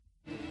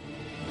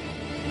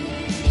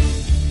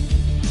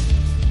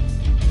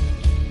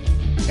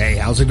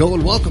How's it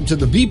going? Welcome to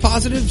the Be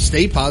Positive,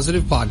 Stay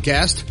Positive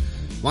podcast.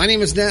 My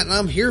name is Nat and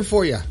I'm here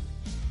for you.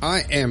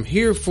 I am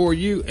here for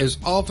you as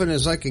often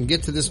as I can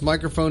get to this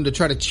microphone to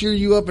try to cheer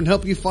you up and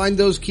help you find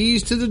those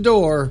keys to the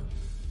door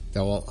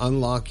that will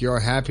unlock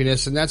your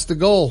happiness. And that's the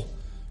goal,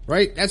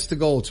 right? That's the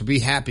goal, to be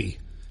happy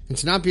and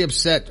to not be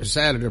upset or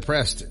sad or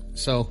depressed.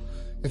 So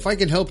if I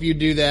can help you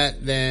do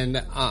that,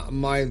 then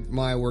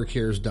my work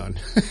here is done.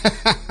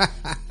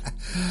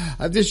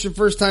 If this is your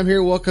first time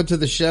here, welcome to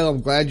the show.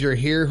 I'm glad you're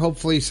here.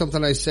 Hopefully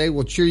something I say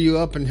will cheer you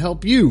up and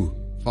help you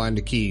find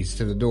the keys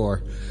to the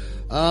door.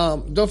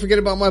 Don't forget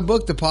about my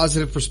book, The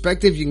Positive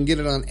Perspective. You can get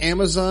it on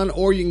Amazon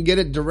or you can get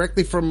it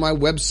directly from my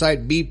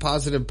website,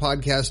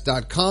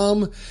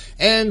 bepositivepodcast.com.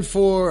 And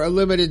for a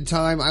limited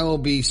time, I will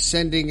be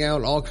sending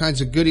out all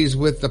kinds of goodies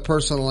with the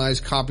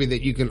personalized copy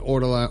that you can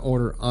order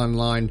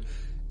online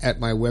at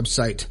my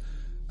website.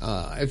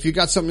 If you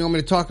got something you want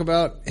me to talk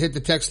about, hit the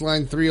text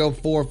line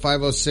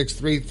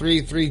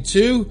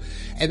 304-506-3332.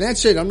 And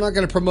that's it. I'm not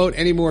going to promote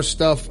any more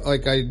stuff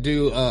like I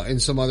do in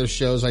some other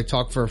shows. I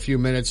talk for a few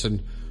minutes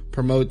and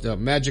promote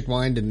Magic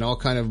Mind and all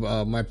kind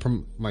of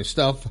my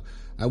stuff.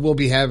 I will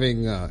be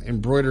having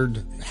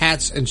embroidered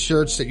hats and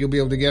shirts that you'll be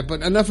able to get.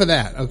 But enough of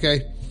that,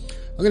 okay?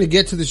 I'm going to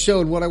get to the show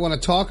and what I want to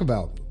talk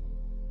about.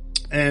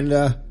 And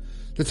the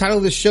title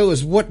of this show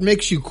is What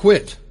Makes You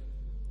Quit?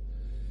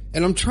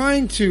 And I'm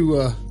trying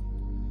to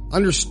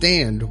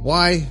understand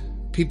why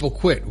people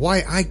quit,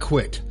 why I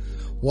quit,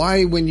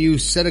 why when you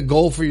set a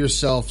goal for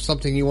yourself,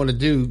 something you want to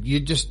do,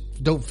 you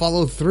just don't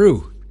follow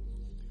through.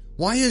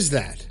 Why is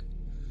that?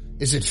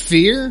 Is it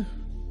fear?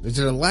 Is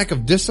it a lack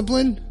of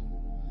discipline?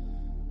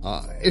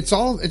 It's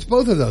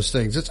both of those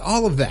things. It's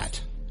all of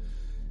that.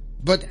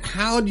 But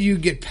how do you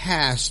get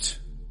past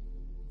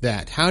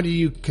that? How do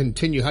you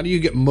continue? How do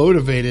you get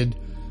motivated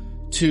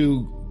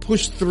to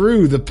push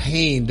through the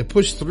pain, to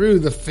push through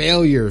the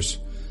failures,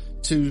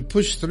 to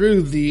push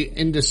through the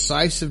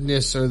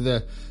indecisiveness or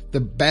the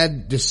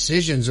bad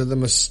decisions or the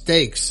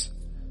mistakes?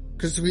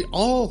 Because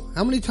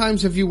how many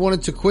times have you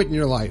wanted to quit in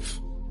your life?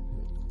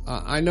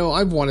 I know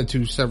I've wanted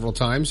to several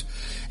times,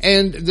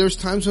 and there's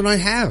times when I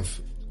have.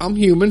 I'm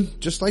human,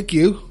 just like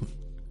you.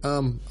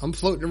 I'm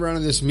floating around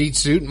in this meat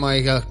suit.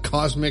 My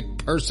cosmic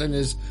person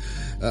is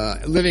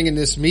living in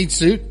this meat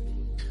suit.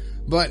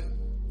 But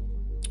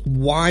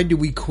why do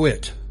we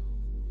quit?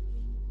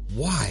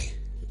 Why?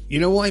 You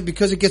know why?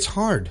 Because it gets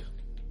hard.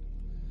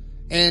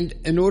 And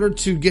in order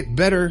to get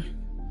better,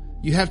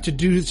 you have to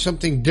do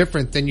something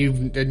different than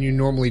you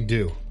normally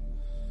do.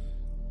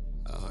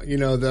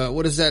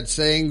 What is that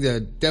saying? The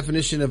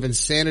definition of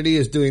insanity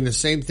is doing the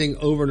same thing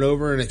over and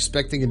over and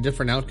expecting a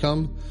different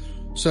outcome.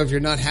 So if you're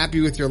not happy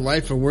with your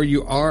life and where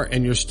you are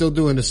and you're still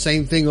doing the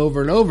same thing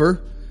over and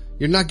over,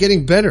 you're not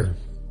getting better.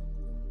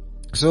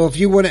 So if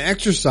you want to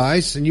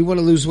exercise and you want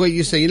to lose weight,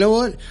 you say, you know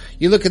what?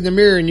 You look in the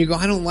mirror and you go,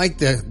 I don't like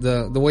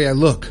the way I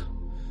look.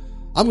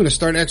 I'm going to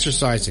start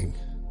exercising.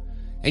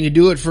 And you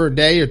do it for a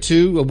day or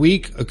two, a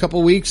week, a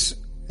couple weeks,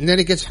 and then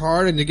it gets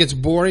hard and it gets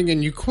boring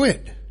and you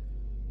quit.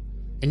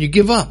 And you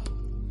give up.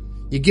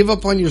 You give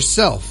up on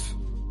yourself.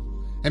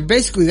 And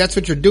basically that's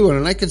what you're doing.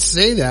 And I can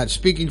say that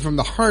speaking from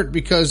the heart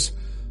because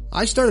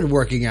I started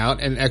working out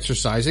and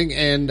exercising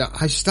and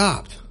I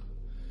stopped.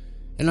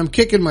 And I'm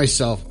kicking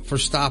myself for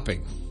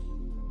stopping.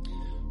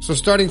 So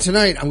starting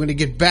tonight, I'm going to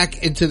get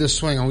back into the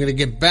swing. I'm going to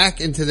get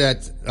back into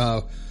that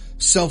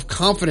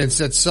self-confidence,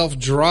 that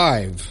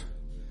self-drive,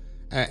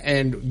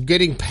 and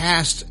getting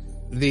past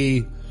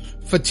the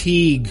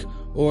fatigue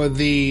or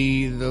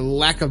the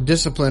lack of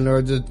discipline or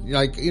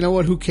you know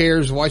what, who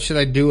cares? Why should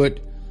I do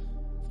it?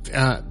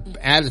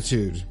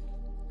 Attitude.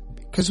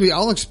 Because we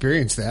all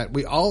experience that.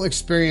 We all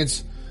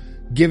experience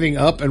giving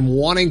up and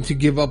wanting to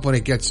give up when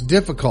it gets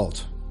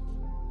difficult.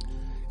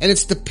 And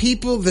it's the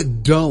people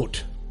that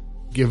don't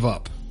give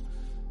up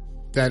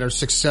that are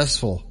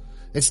successful.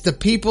 It's the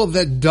people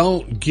that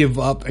don't give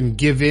up and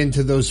give in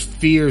to those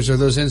fears or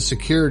those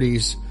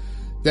insecurities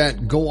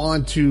that go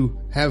on to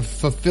have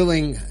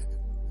fulfilling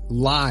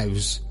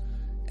lives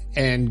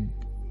and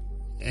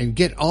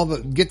get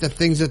the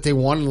things that they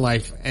want in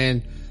life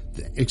and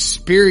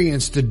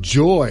experience the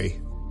joy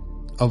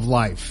of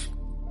life.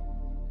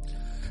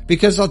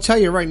 Because I'll tell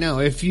you right now,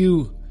 if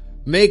you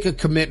make a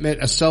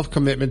commitment, a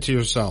self-commitment to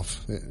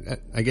yourself,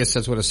 I guess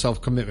that's what a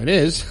self-commitment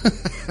is.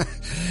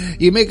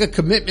 You make a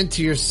commitment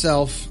to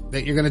yourself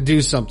that you're going to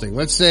do something.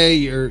 Let's say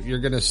you're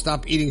going to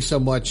stop eating so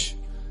much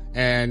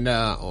and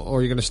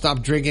or you're going to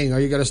stop drinking, or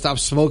you're going to stop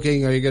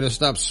smoking, or you're going to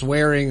stop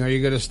swearing, or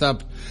you're going to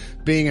stop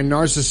being a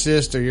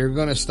narcissist, or you're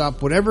going to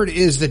stop whatever it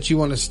is that you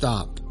want to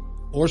stop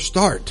or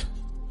start.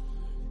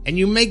 And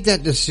you make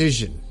that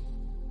decision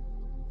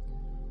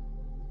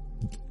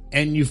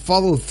and you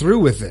follow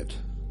through with it.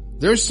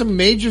 There's some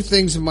major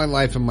things in my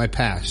life in my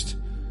past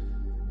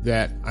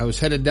that I was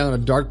headed down a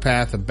dark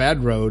path, a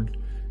bad road,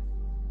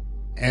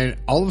 and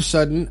all of a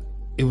sudden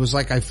it was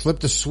like I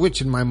flipped a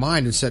switch in my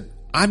mind and said,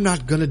 I'm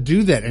not going to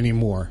do that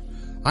anymore.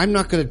 I'm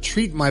not going to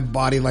treat my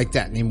body like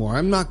that anymore.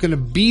 I'm not going to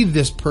be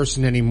this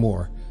person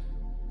anymore.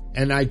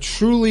 And I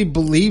truly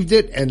believed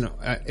it, and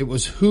it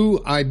was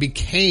who I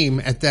became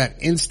at that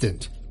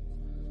instant.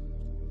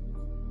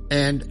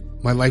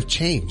 And my life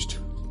changed.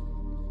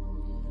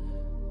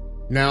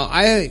 Now,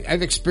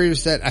 I've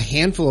experienced that a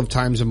handful of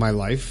times in my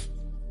life.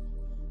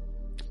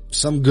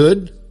 Some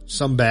good,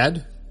 some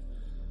bad.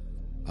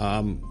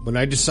 When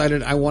I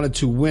decided I wanted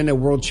to win a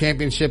world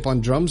championship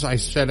on drums, I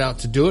set out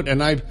to do it,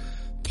 and I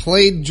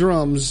played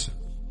drums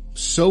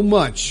so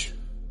much,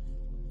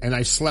 and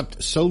I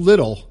slept so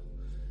little.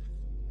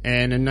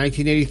 And in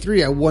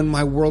 1983, I won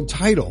my world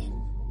title.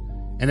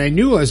 And I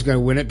knew I was going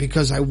to win it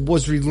because I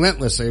was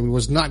relentless. I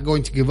was not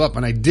going to give up,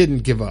 and I didn't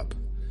give up.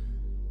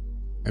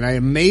 And I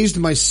amazed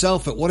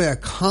myself at what I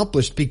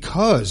accomplished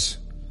because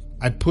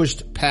I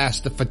pushed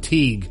past the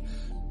fatigue.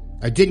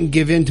 I didn't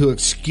give in to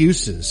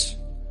excuses.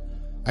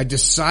 I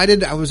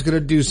decided I was going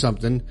to do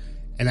something,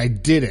 and I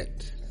did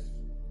it.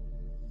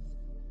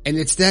 And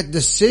it's that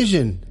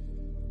decision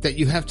that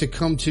you have to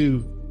come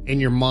to in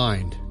your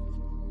mind.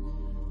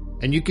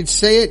 And you can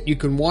say it, you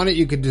can want it,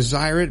 you can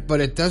desire it, but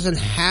it doesn't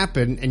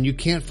happen, and you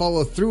can't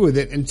follow through with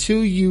it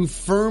until you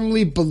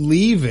firmly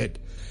believe it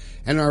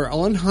and are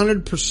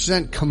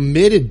 100%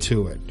 committed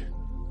to it.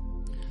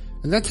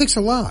 And that takes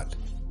a lot.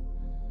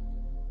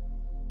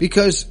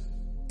 Because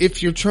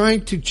if you're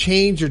trying to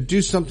change or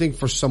do something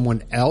for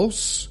someone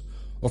else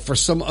or for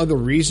some other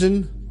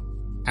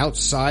reason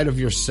outside of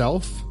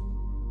yourself,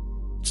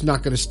 it's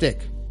not going to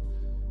stick.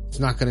 It's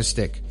not going to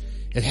stick.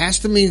 It has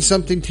to mean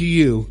something to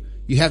you.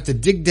 You have to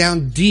dig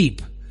down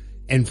deep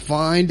and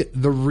find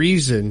the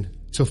reason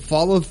to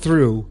follow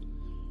through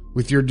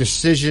with your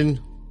decision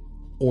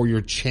or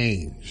your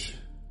change.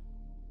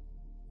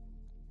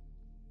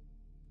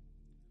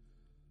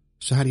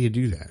 So how do you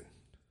do that?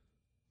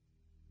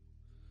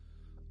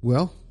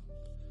 Well,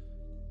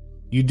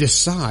 you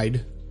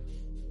decide,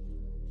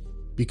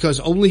 because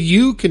only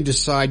you can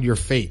decide your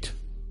fate.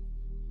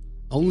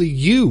 Only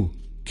you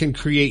can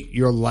create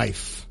your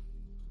life.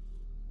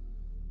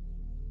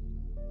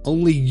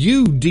 Only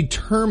you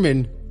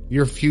determine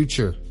your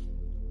future.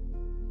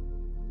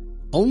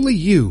 Only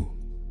you.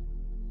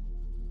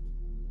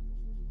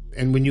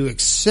 And when you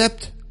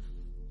accept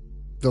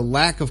the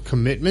lack of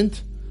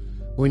commitment,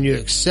 when you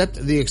accept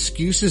the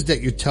excuses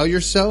that you tell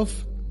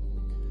yourself,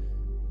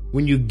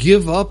 when you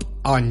give up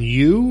on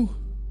you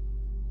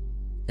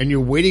and you're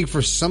waiting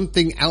for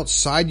something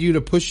outside you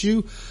to push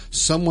you,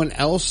 someone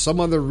else, some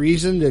other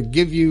reason to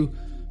give you,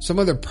 some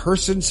other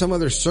person, some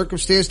other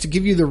circumstance to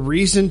give you the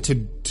reason to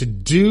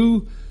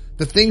do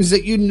the things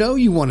that you know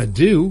you want to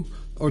do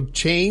or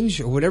change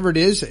or whatever it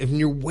is, and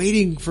you're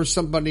waiting for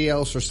somebody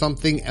else or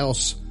something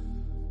else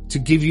to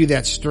give you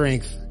that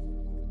strength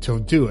to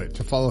do it,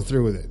 to follow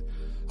through with it.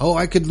 Oh,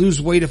 I could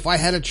lose weight if I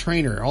had a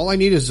trainer. All I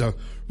need is a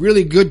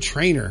really good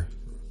trainer,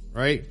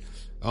 right?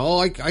 Oh,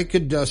 I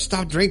could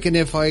stop drinking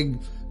if I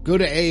go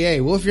to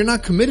AA. Well, if you're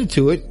not committed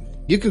to it,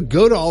 you could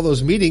go to all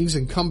those meetings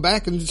and come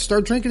back and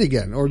start drinking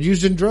again, or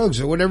using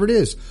drugs, or whatever it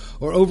is,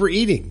 or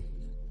overeating,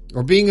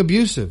 or being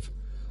abusive,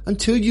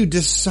 until you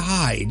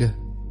decide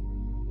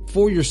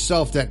for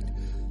yourself that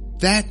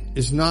that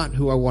is not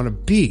who I want to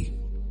be.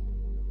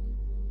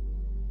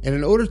 And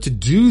in order to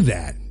do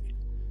that,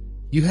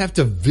 you have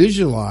to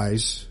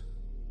visualize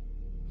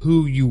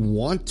who you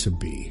want to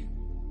be.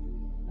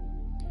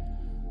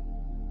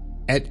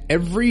 At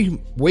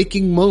every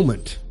waking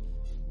moment,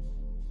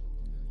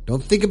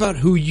 don't think about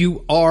who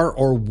you are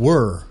or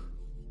were.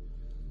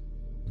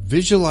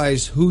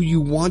 Visualize who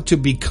you want to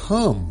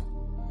become.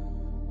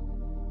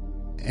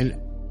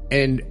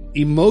 And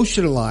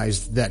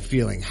emotionalize that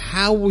feeling.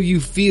 How will you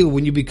feel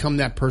when you become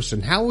that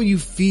person? How will you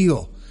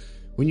feel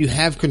when you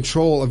have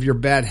control of your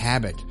bad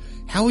habit?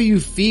 How will you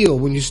feel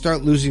when you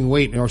start losing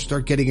weight or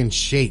start getting in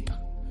shape?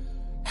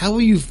 How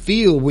will you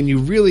feel when you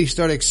really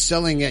start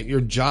excelling at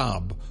your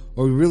job,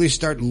 or really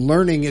start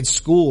learning at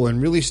school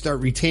and really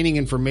start retaining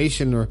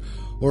information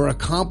or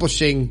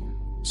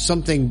accomplishing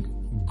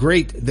something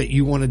great that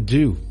you want to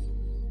do?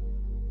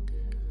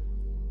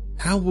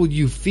 How will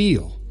you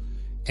feel?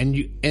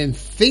 And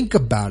think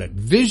about it,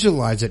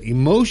 visualize it,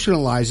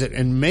 emotionalize it,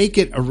 and make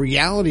it a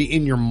reality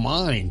in your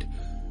mind.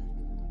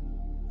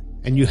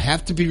 And you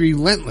have to be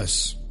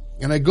relentless.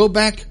 And I go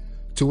back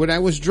to when I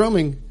was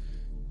drumming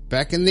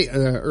back in the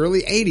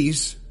early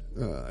 80s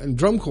in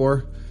drum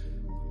corps.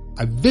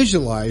 I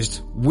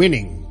visualized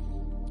winning.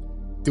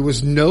 There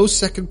was no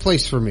second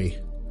place for me.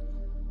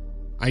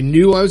 I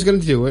knew I was going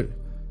to do it.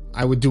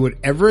 I would do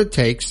whatever it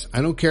takes.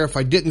 I don't care if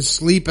I didn't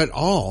sleep at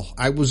all.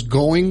 I was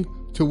going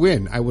to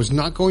win. I was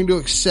not going to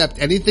accept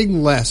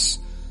anything less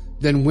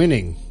than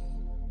winning.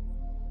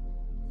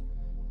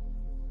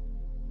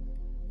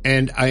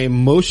 And I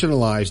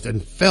emotionalized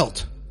and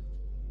felt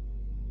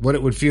what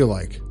it would feel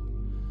like.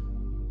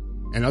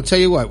 And I'll tell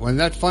you what, when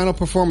that final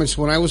performance,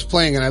 when I was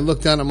playing and I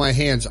looked down at my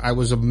hands, I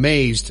was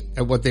amazed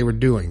at what they were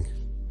doing.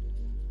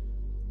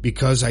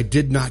 Because I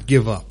did not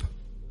give up.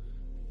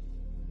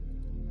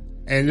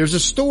 And there's a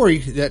story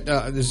that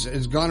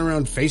has gone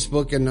around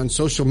Facebook and on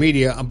social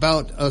media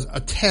about a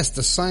test,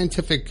 a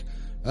scientific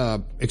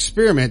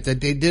experiment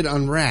that they did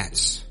on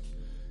rats.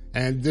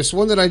 And this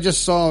one that I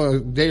just saw a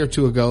day or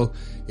two ago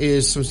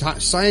is some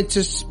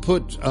scientists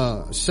put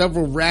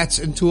several rats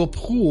into a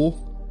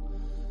pool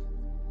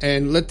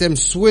and let them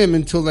swim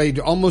until they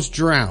almost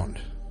drowned.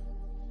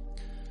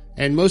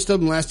 And most of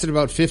them lasted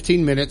about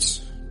 15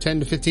 minutes,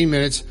 10 to 15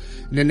 minutes.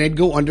 And then they'd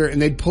go under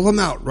and they'd pull them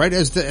out right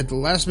at the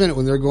last minute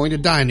when they're going to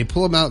die. And they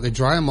pull them out, they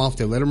dry them off,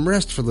 they let them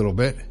rest for a little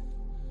bit.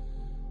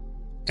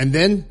 And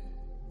then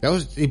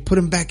they put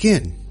them back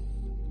in.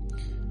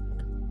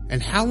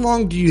 And how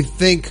long do you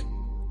think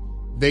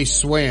they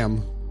swam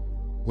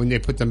when they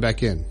put them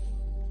back in?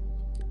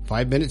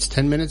 5 minutes,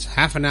 10 minutes,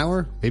 half an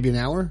hour, maybe an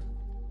hour?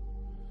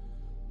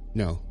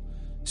 No.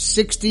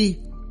 60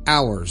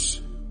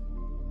 hours.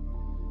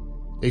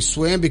 They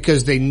swam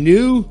because they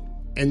knew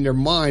in their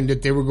mind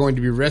that they were going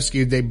to be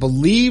rescued. They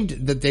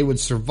believed that they would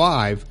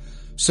survive,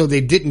 so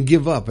they didn't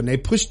give up. And they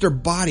pushed their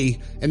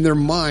body and their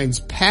minds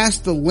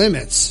past the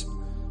limits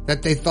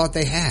that they thought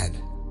they had.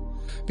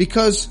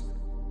 Because,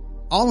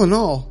 all in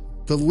all,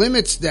 the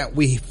limits that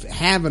we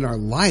have in our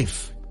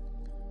life,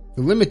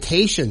 the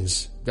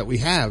limitations that we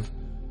have,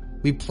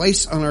 we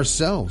place on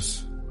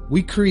ourselves.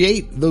 We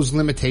create those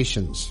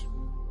limitations.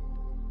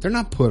 They're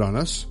not put on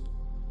us.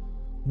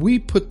 We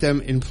put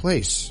them in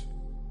place.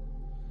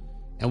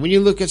 And when you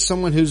look at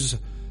someone who's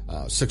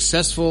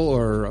successful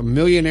or a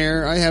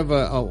millionaire, I have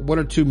one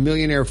or two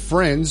millionaire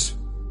friends.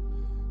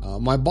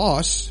 My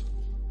boss,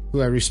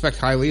 who I respect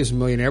highly, is a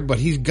millionaire, but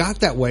he's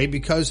got that way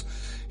because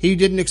he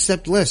didn't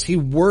accept less. He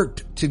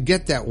worked to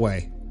get that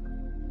way.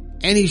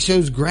 And he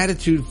shows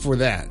gratitude for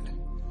that.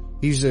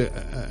 He's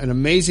an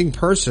amazing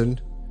person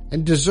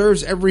and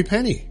deserves every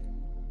penny.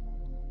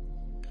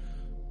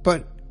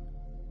 But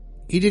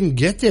he didn't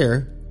get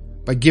there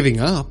by giving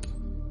up.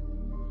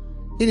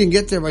 He didn't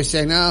get there by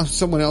saying,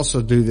 someone else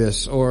will do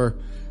this, or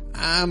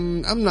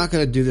I'm not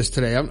going to do this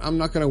today. I'm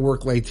not going to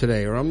work late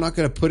today, or I'm not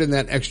going to put in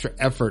that extra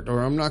effort,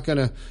 or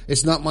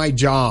it's not my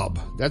job.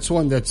 That's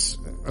one that's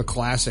a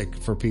classic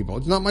for people.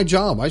 It's not my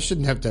job. I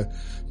shouldn't have to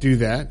do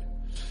that.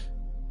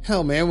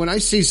 Hell, man, when I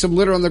see some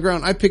litter on the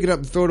ground, I pick it up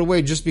and throw it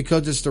away just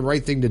because it's the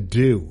right thing to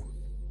do.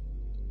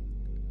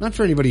 Not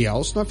for anybody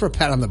else, not for a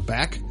pat on the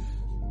back.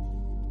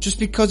 Just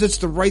because it's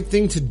the right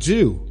thing to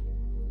do.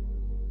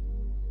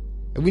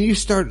 And when you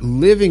start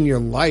living your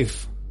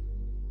life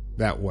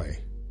that way,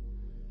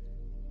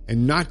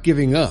 and not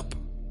giving up,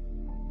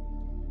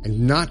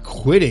 and not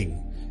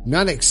quitting,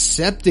 not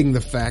accepting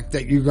the fact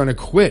that you're going to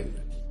quit,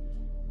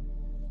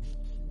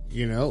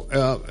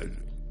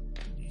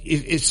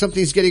 if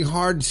something's getting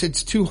hard,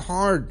 it's too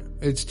hard.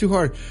 It's too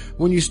hard.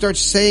 When you start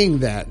saying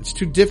that, it's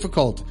too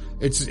difficult.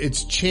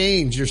 It's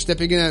change. You're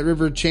stepping in that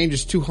river of change.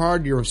 It's too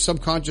hard. Your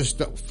subconscious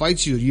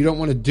fights you. You don't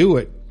want to do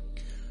it.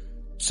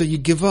 So you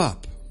give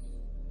up.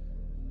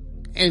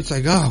 And it's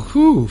like,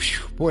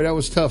 boy, that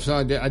was tough. So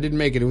I didn't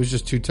make it. It was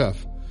just too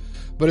tough.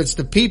 But it's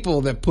the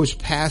people that push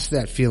past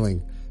that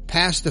feeling,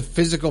 past the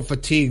physical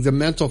fatigue, the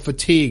mental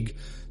fatigue,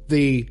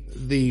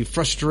 the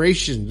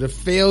frustration, the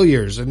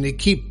failures, and they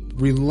keep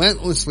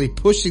relentlessly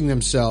pushing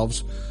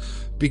themselves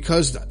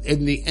because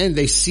in the end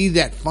they see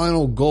that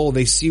final goal,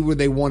 they see where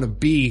they want to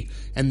be,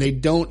 and they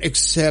don't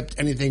accept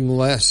anything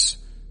less.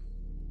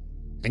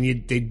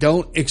 And they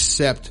don't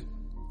accept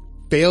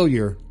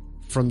failure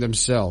from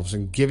themselves,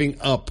 and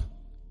giving up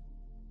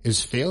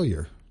is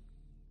failure.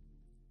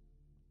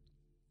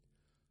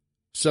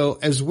 So,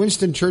 as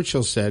Winston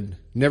Churchill said,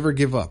 never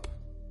give up.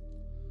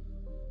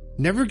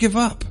 Never give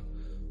up.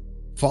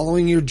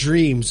 Following your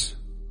dreams,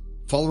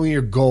 following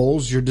your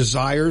goals, your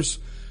desires,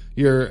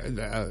 your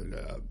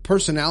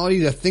personality,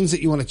 the things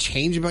that you want to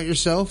change about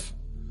yourself.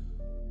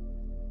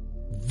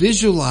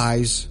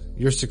 Visualize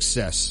your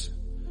success.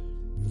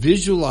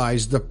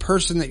 Visualize the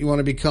person that you want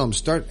to become.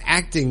 Start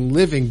acting,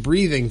 living,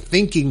 breathing,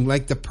 thinking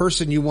like the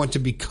person you want to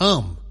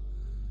become.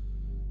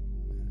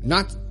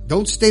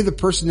 Don't stay the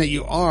person that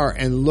you are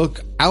and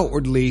look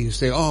outwardly,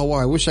 say,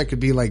 I wish I could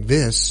be like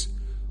this.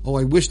 Oh,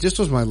 I wish this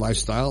was my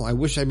lifestyle. I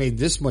wish I made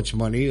this much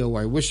money. Oh,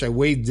 I wish I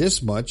weighed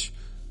this much.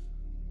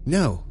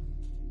 No.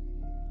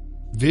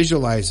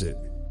 Visualize it.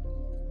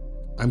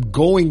 I'm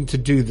going to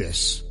do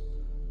this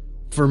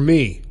for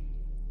me.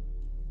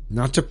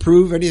 Not to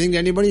prove anything to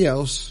anybody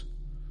else.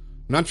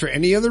 Not for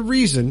any other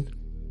reason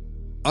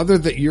other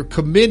that you're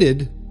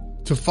committed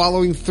to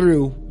following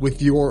through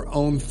with your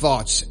own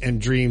thoughts and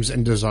dreams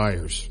and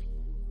desires.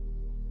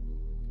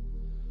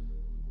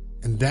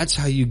 And that's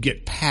how you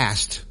get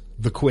past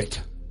the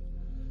quit.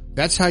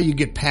 That's how you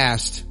get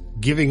past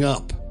giving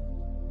up.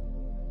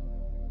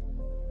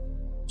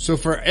 So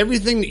for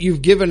everything that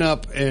you've given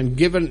up and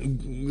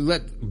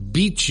let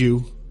beat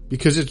you,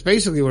 because it's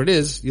basically what it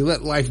is, you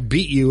let life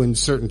beat you in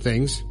certain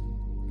things.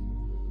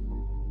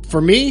 For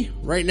me,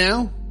 right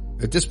now,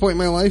 at this point in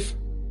my life,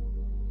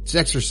 it's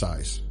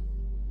exercise.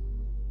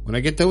 When I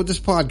get done with this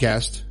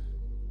podcast,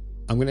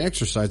 I'm going to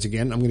exercise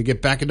again. I'm going to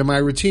get back into my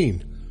routine.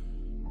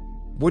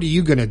 What are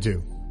you going to do?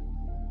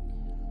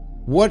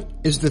 What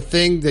is the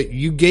thing that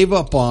you gave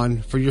up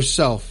on for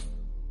yourself?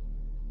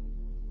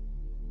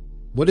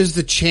 What is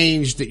the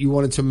change that you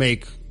wanted to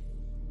make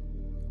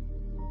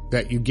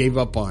that you gave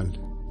up on?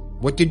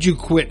 What did you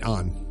quit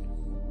on?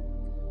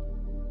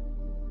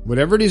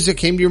 Whatever it is that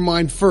came to your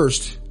mind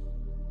first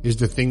is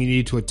the thing you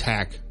need to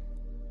attack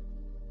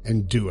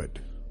and do it.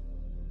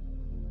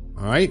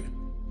 All right?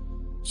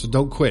 So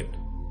don't quit.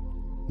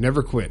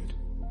 Never quit.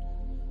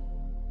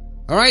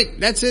 All right,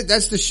 that's it.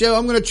 That's the show.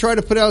 I'm going to try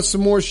to put out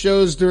some more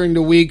shows during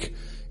the week.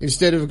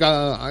 Instead of,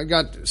 I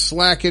got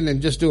slacking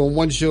and just doing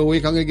one show a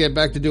week, I'm going to get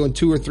back to doing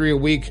 2 or 3 a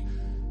week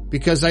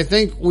because I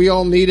think we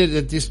all need it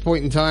at this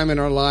point in time in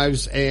our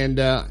lives. And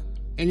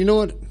you know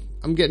what?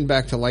 I'm getting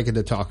back to liking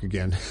to talk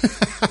again.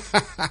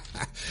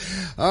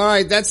 All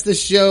right, that's the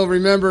show.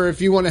 Remember,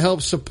 if you want to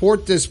help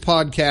support this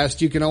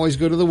podcast, you can always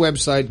go to the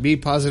website,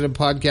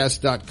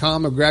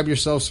 bepositivepodcast.com, and grab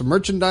yourself some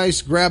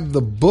merchandise, grab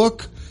the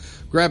book,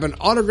 grab an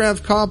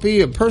autographed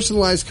copy, a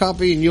personalized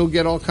copy, and you'll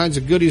get all kinds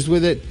of goodies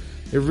with it.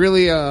 It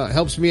really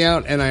helps me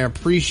out, and I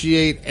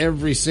appreciate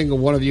every single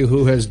one of you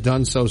who has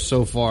done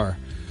so far.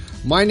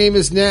 My name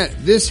is Nat.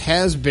 This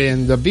has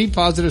been the Be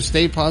Positive,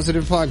 Stay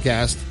Positive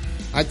podcast.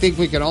 I think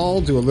we can all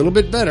do a little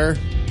bit better.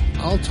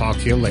 I'll talk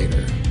to you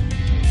later.